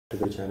To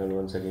the channel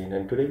once again,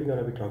 and today we're going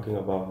to be talking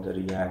about the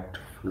React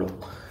flow.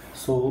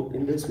 So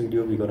in this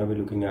video we're going to be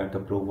looking at the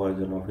pro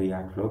version of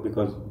React flow,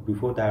 because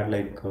before that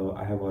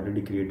I have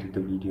already created the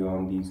video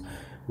on these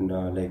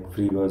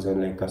free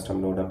version like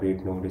custom node,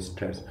 update node,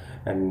 stress,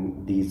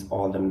 and these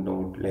all the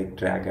node like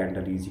drag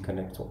and easy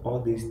connect. So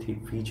all these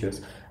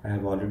features I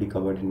have already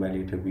covered in my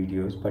later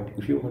videos, but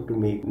if you want to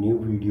make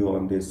new video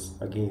on this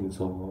again,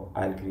 so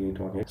I'll create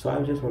on it. So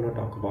I just want to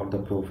talk about the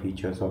pro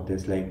features of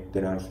this. Like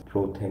there are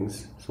pro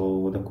things.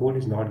 So the code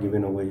is not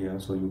given over here,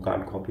 so you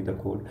can't copy the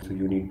code. So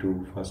you need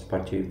to first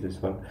purchase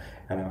this one,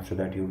 and after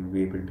that you will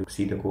be able to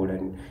see the code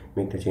and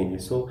make the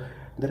changes. So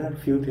there are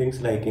few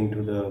things like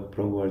into the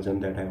pro version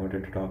that I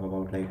wanted to talk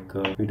about.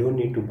 We don't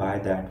need to buy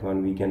that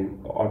one. We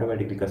can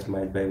automatically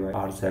customize by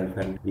ourselves,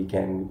 and we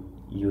can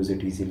use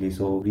it easily.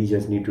 So we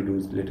just need to do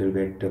little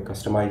bit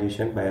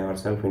customization by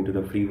ourselves into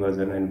the free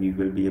version, and we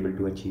will be able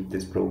to achieve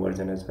this pro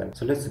version as well.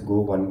 So let's go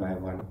one by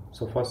one.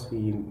 So first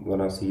we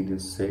gonna see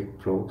this shape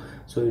pro.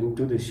 So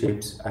into the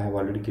shapes, I have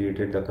already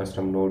created the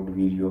custom node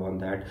video on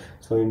that.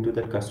 So into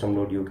that custom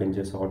node, you can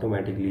just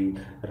automatically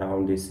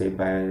round this shape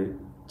by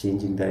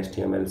changing the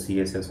HTML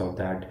CSS of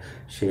that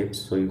shapes.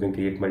 So you can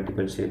create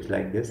multiple shapes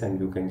like this, and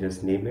you can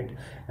just name it,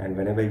 and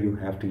whenever you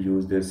have to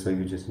use this, so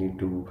you just need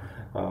to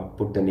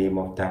put the name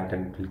of that,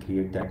 and it will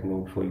create that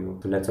node for you.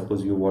 So let's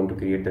suppose you want to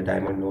create the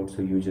diamond node,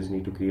 so you just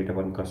need to create a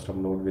one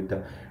custom node with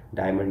the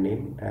diamond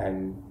name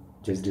and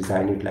just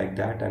design it like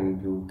that,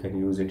 and you can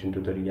use it into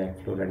the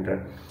React flow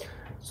render.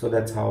 So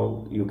that's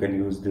how you can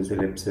use this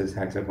ellipsis,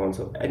 hexagon,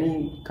 so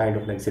any kind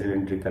of like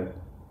cylindrical,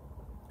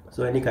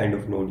 so any kind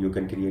of node you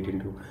can create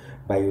into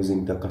by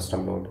using the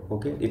custom node.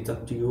 Okay, it's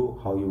up to you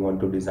how you want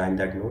to design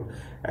that node,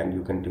 and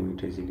you can do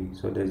it easily.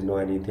 So there's no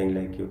anything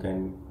like you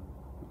can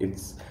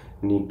it's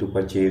need to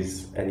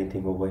purchase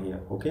anything over here.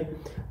 Okay,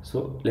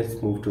 so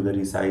let's move to the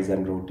resize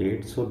and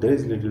rotate. So there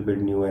is little bit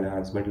new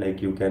enhancement,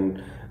 like you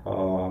can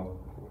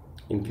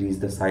increase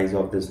the size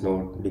of this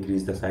node,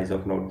 decrease the size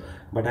of node.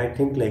 But I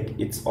think like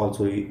this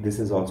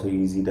is also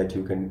easy, that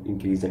you can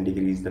increase and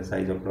decrease the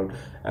size of node.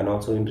 And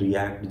also in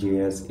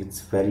React.js,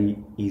 it's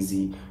very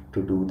easy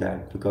to do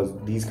that, because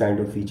these kind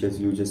of features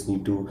you just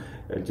need to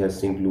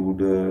just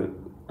include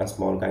a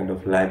small kind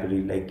of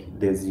library, like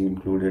there's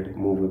included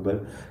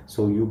movable,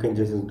 so you can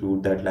just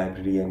include that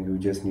library, and you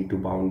just need to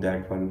bound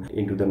that one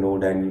into the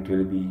node, and it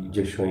will be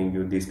just showing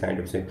you this kind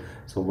of thing.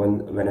 So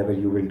whenever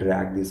you will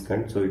drag this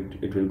current, so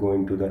it will go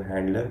into the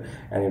handler,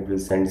 and it will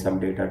send some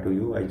data to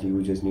you, and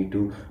you just need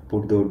to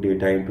put the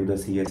data into the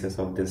CSS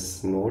of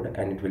this node,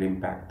 and it will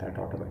impact that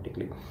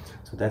automatically.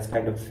 So that's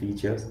kind of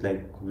features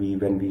like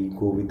when we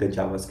go with the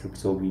JavaScript,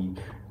 so we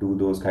do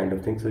those kind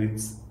of things. So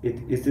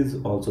it is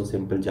also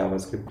simple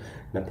JavaScript,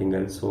 nothing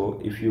else.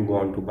 So if you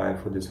want to buy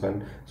for this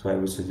one, so I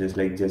would suggest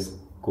like just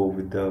go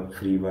with the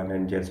free one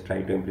and just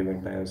try to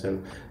implement by yourself.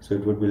 So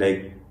it would be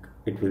like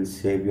it will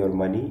save your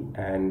money,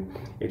 and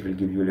it will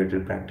give you a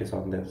little practice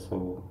on this,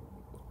 so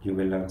you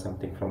will learn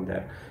something from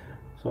there.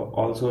 So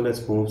also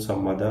let's move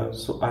some other.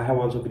 So I have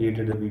also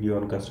created a video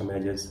on custom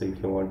edges, so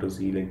if you want to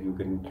see, like you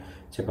can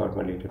check out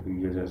my later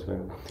videos as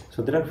well.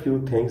 So there are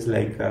few things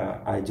like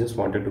I just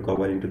wanted to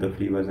cover into the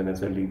free version as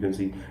well. You can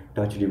see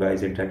touch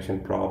device interaction,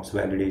 props,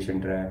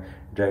 validation,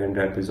 drag and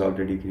drop is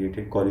already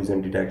created,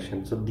 collision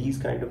detection. So these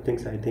kind of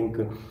things I think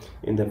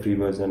in the free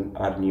version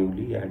are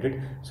newly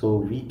added, so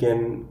we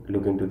can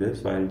look into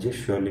this. So I'll just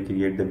surely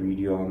create the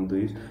video on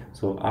these.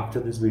 So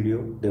after this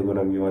video, there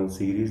gonna be one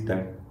series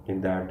that in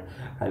that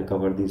I'll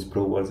cover this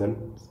pro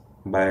version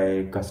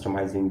by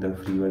customizing the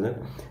free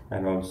version,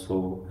 and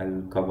also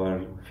I'll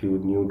cover few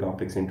new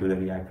topics into the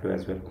React flow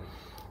as well.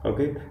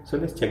 Okay, so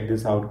let's check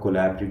this out,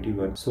 collaborative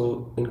one.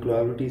 So in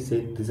collaborative,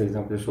 say this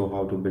example show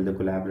how to build a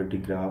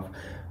collaborative graph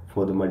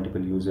for the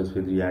multiple users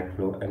with React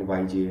flow and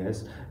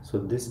YJS. So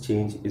this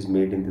change is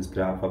made in this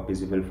graph are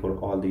visible for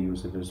all the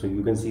users. So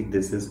you can see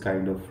this is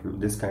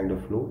this kind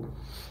of flow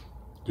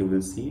you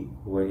will see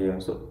over here.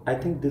 So I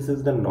think this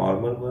is the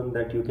normal one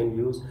that you can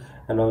use,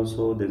 and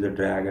also there's a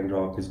drag and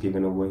drop is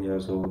given over here,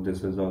 so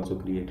this is also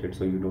created,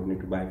 so you don't need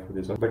to buy for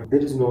this one. But there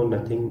is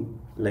nothing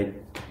like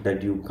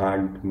that you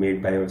can't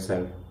made by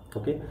yourself.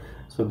 Okay,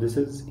 so this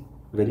is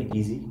very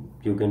easy,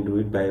 you can do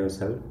it by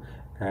yourself,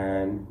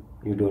 and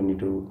you don't need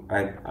to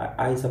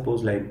I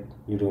suppose like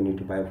you don't need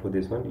to buy for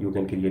this one, you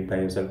can create by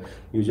yourself.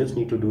 You just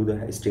need to do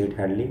the state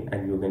handling,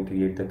 and you can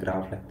create the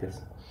graph like this.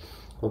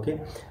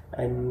 Okay,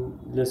 and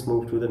let's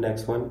move to the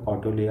next one,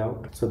 auto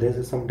layout. So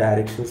there's some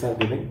directions are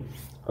given.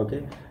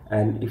 Okay,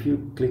 and if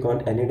you click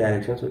on any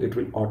direction, so it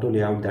will auto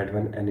layout that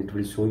one, and it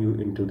will show you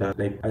into the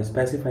like a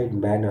specified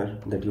manner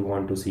that you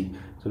want to see.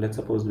 So let's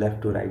suppose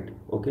left to right.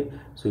 Okay,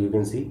 so you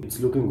can see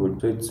it's looking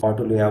good. So it's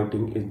auto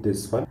layouting is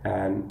this one,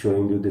 and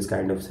showing you this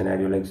kind of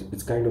scenario, like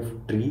it's kind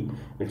of tree,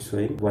 it's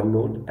showing one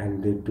node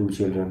and the two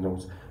children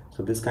nodes.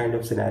 So this kind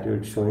of scenario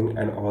it's showing,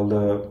 and all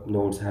the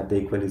nodes have the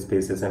equal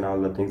spaces and all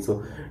the things.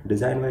 So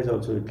design wise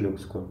also it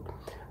looks good.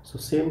 So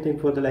same thing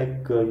for the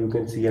you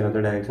can see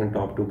another direction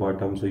top to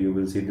bottom, so you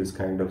will see this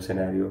kind of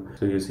scenario.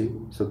 So you see,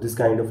 so this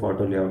kind of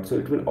auto layout, so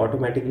it will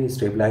automatically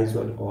stabilize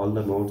all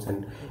the nodes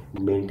and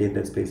maintain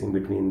the spacing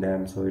between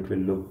them, so it will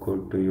look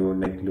good to you,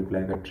 like look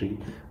like a tree.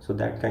 So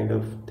that kind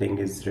of thing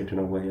is written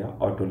over here,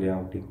 auto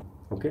layouting.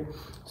 Okay,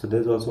 so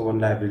there's also one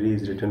library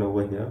is written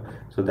over here,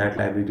 so that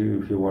library,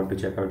 if you want to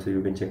check out, so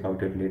you can check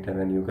out it later,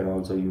 and you can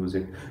also use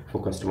it for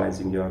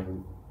customizing your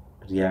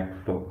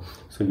React flow.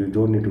 So you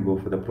don't need to go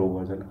for the pro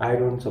version. I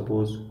don't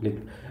suppose, like,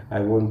 I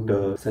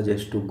won't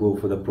suggest to go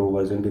for the pro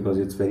version, because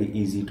it's very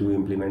easy to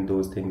implement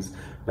those things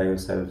by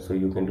yourself, so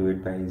you can do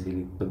it by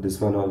easily. So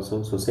this one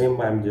also, so same,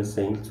 I'm just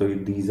saying, so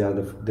these are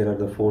there are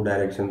the 4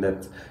 directions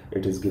that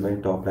it is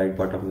given, top, right,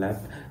 bottom,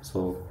 left.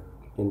 So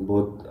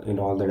in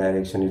all the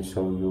direction it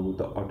show you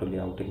the auto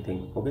layouting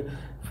thing. Okay,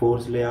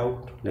 force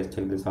layout, let's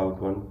check this out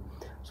one.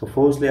 So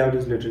force layout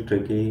is little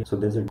tricky. So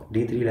there's a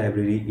D3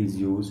 library is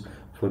used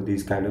for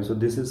these kind of, so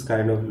this is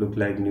kind of look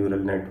like neural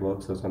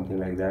networks or something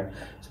like that.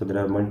 So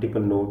there are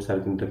multiple nodes are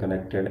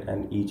interconnected,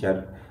 and each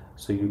are,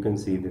 so you can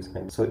see this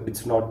kind, so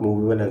it's not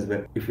movable as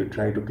well. If you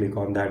try to click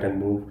on that and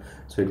move,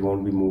 so it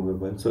won't be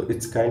movable. So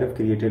it's kind of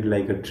created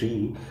like a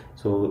tree,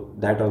 so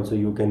that also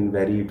you can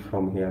vary it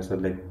from here. So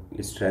like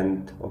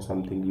strength or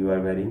something you are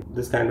varying,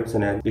 this kind of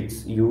scenario,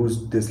 it's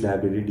used this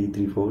library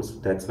D3 force,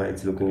 that's why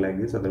it's looking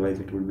like this, otherwise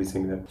it would be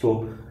similar.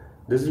 So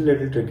this is a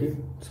little tricky,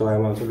 so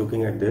I'm also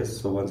looking at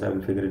this. So once I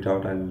will figure it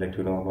out, I'll let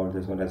you know about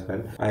this one as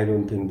well. I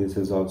don't think this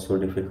is also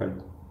difficult.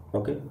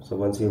 Okay, so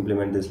once you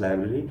implement this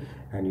library,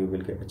 and you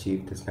will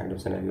achieve this kind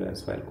of scenario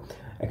as well.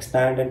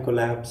 Expand and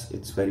collapse,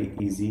 it's very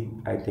easy,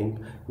 I think,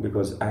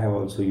 because I have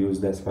also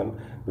used this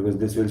one, because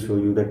this will show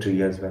you the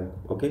tree as well.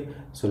 Okay,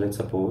 so let's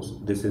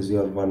suppose this is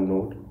your one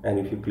node, and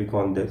if you click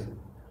on this,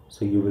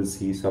 so you will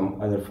see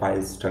some other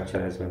file structure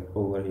as well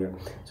over here.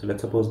 So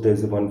let's suppose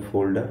there's one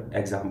folder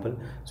example,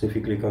 so if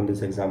you click on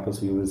this example,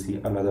 so you will see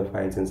another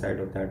files inside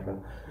of that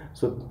one.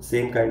 So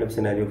same kind of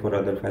scenario for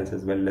other files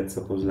as well. Let's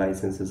suppose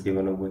license is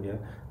given over here,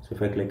 so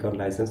if I click on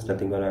license,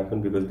 nothing gonna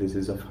happen because this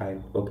is a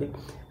file. Okay,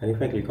 and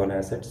if I click on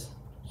assets,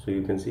 so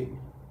you can see,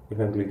 if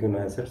I'm clicking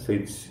on assets, so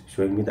it's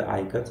showing me the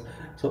icons.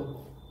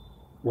 So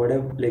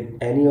whatever, like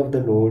any of the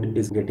node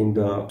is getting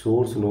the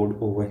source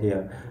node over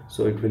here,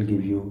 so it will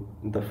give you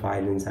the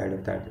file inside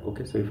of that.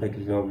 Okay, so if I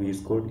click on VS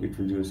Code, it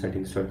will use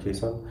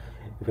settings.json.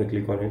 If I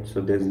click on it,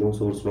 so there's no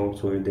source node,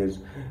 so there's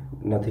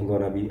nothing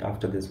gonna be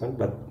after this one,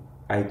 but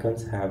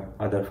icons have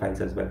other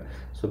files as well,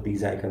 so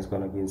these icons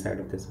gonna be inside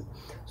of this one.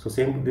 So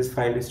same, this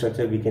file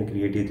structure we can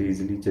create it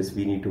easily, just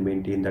we need to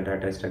maintain the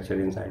data structure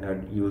inside our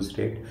use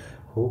state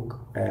hook,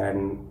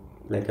 and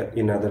like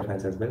in other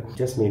files as well,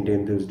 just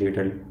maintain this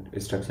data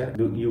structure.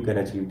 You can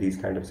achieve these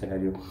kind of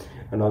scenario.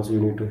 And also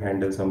you need to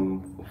handle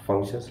some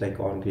functions like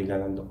on click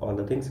and all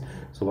the things.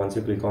 So once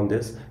you click on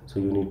this, so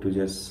you need to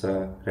just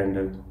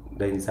render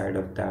the inside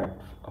of that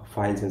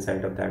files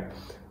inside of that.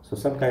 So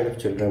some kind of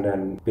children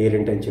and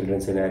parent and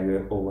children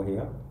scenario over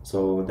here,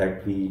 so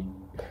that we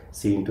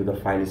see into the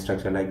file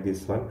structure like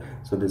this one.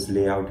 So this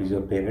layout is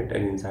your parent,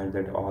 and inside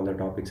that all the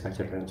topics are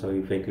children. So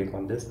if I click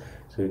on this,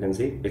 so you can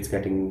see it's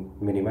getting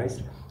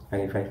minimized,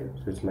 and if I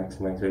so it's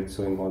maximized, so it's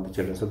showing all the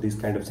children. So this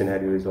kind of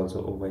scenario is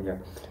also over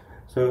here.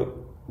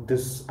 So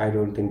this, I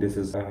don't think this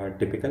is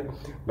typical,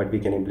 but we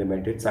can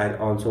implement it. So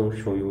I'll also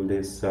show you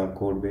this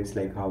code base,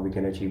 like how we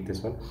can achieve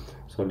this one.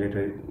 So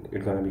later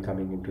it's gonna be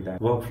coming into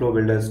that. Workflow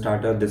builder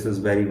starter, this is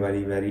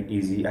very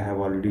easy. I have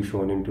already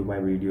shown into my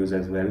videos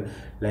as well,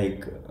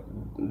 like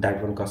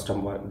that one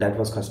custom one, that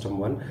was custom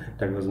one,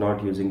 that was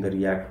not using the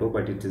React flow,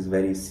 but it is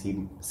very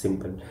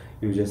simple.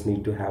 You just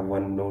need to have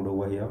one node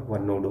over here,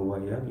 one node over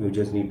here. You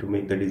just need to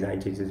make the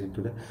design changes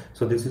into that.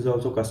 So this is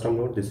also custom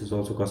node, this is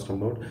also custom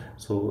node,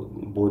 so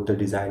both the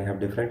design have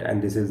different,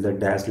 and this is the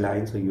dashed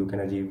line, so you can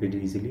achieve it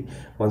easily.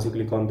 Once you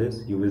click on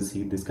this, you will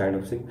see this kind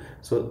of thing.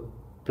 So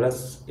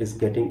plus is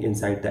getting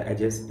inside the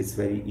edges, it's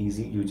very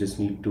easy. You just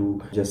need to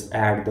just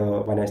add the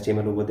one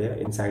HTML over there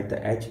inside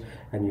the edge,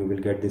 and you will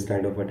get this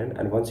kind of button.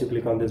 And once you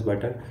click on this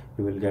button,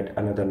 you will get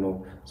another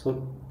node.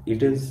 So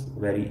it is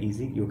very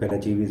easy, you can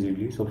achieve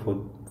easily. So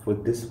for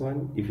this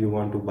one, if you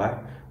want to buy,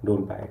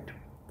 don't buy it.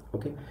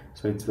 Okay,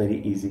 so it's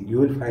very easy. You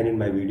will find in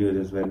my videos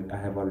as well, I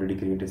have already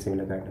created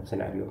similar kind of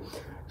scenario.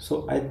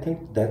 So I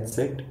think that's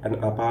it. And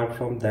apart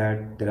from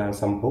that, there are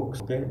some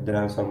hooks. Okay, there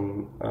are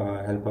some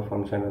helper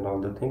function and all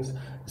the things,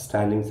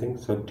 styling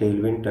things. So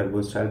tailwind,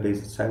 turbo style,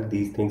 basic style,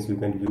 these things you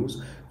can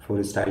use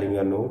for styling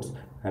your nodes.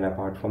 And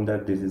apart from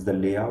that, this is the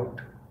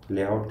layout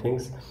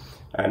things,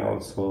 and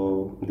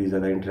also these are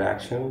the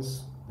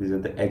interactions, these are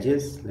the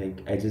edges,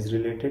 like edges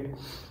related,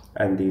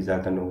 and these are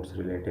the nodes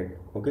related.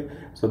 Okay,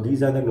 so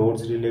these are the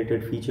nodes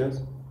related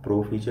features,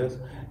 pro features.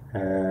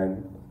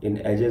 And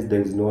in edges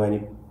there is no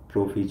any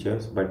pro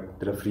features, but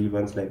there are free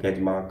ones like edge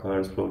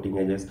markers, floating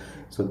edges.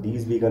 So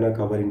these we're gonna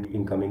cover in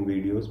incoming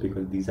videos,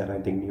 because these are, I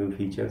think, new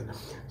features.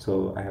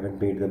 So I haven't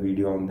made the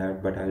video on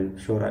that, but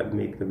I'll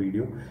make the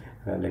video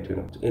and I'll let you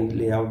know. In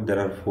layout there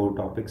are 4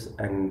 topics,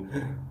 and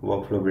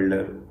workflow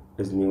builder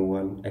is new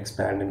one,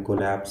 expand and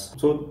collapse.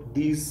 So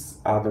these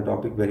are the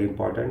topic very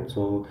important.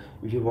 So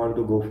if you want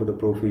to go for the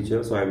pro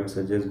feature, so I would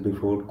suggest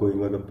before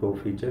going on the pro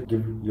feature,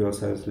 give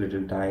yourselves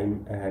little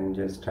time and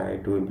just try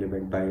to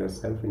implement by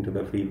yourself into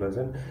the free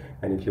version.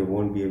 And if you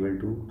won't be able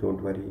to,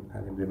 don't worry,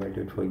 I'll implement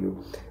it for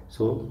you.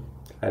 So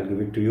I'll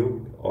give it to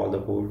you, all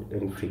the code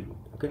in free.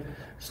 Okay,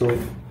 so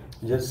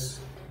just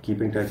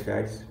keep in touch,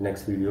 guys.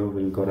 Next video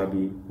will gonna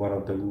be one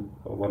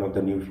of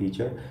the new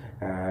feature,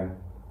 and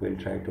we'll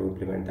try to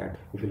implement that.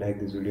 If you like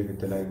this video, hit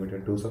the like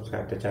button, do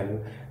subscribe the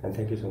channel, and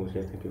thank you so much,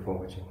 guys. Thank you for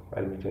watching.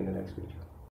 I'll meet you in the next video.